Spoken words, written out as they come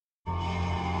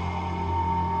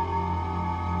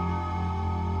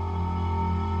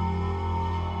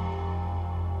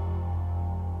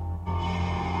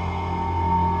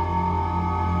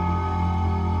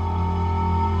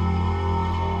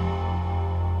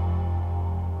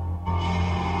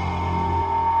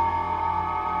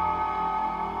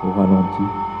au ralenti,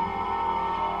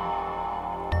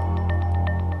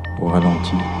 au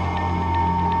ralenti.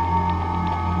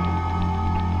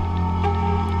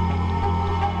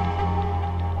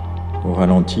 Au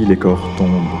ralenti, les corps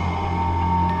tombent.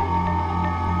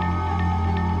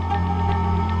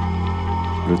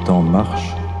 Le temps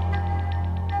marche,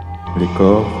 les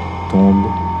corps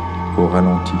tombent au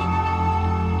ralenti.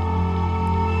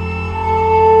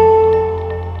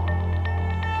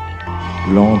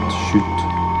 Lente chute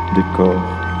des corps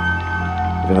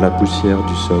vers la poussière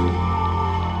du sol.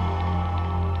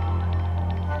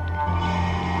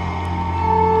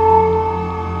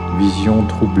 Vision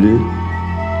troublée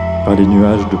par les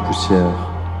nuages de poussière.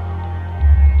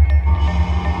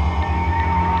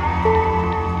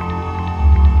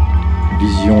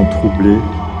 Vision troublée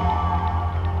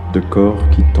de corps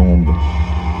qui tombent.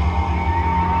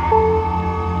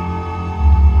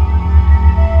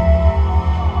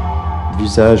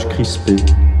 Visage crispé,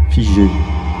 figé,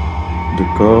 de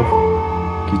corps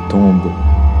qui tombent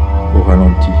au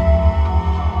ralenti.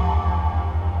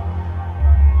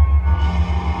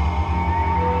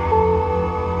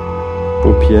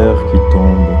 Paupières qui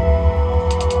tombent.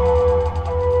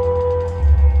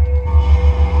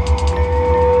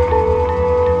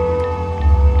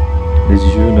 Les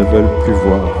yeux ne veulent plus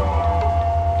voir.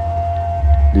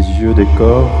 Les yeux des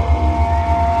corps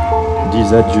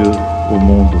disent adieu au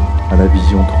monde, à la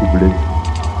vision troublée.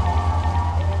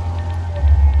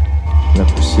 La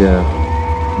poussière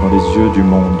dans les yeux du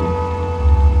monde.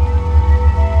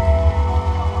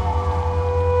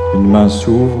 Une main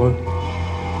s'ouvre,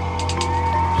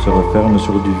 se referme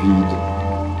sur du vide.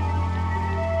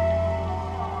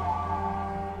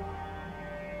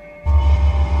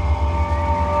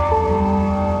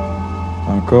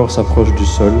 Un corps s'approche du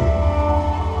sol.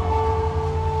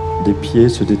 Des pieds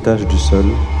se détachent du sol.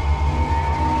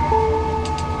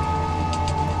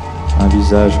 Un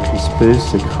visage crispé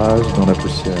s'écrase dans la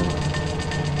poussière.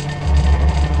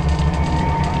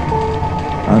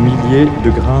 Un millier de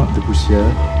grains de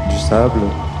poussière, du sable,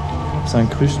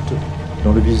 s'incrustent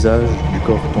dans le visage du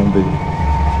corps tombé.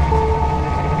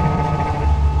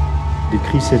 Des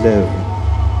cris s'élèvent,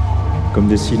 comme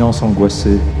des silences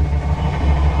angoissés.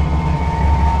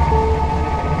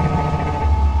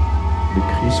 Les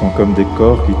cris sont comme des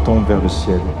corps qui tombent vers le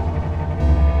ciel.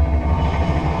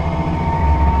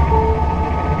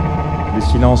 Les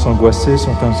silences angoissés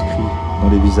sont inscrits dans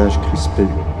les visages crispés.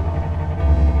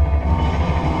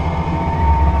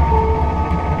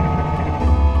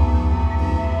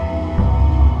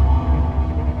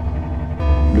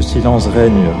 Le silence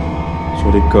règne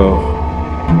sur les corps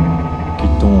qui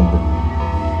tombent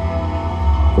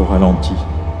au ralenti.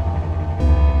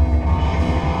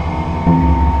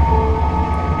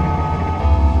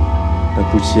 La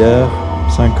poussière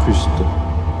s'incruste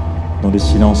dans les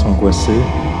silences angoissés.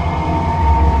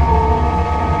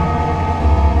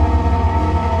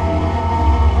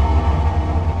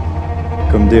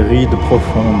 Comme des rides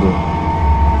profondes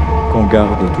qu'on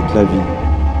garde toute la vie.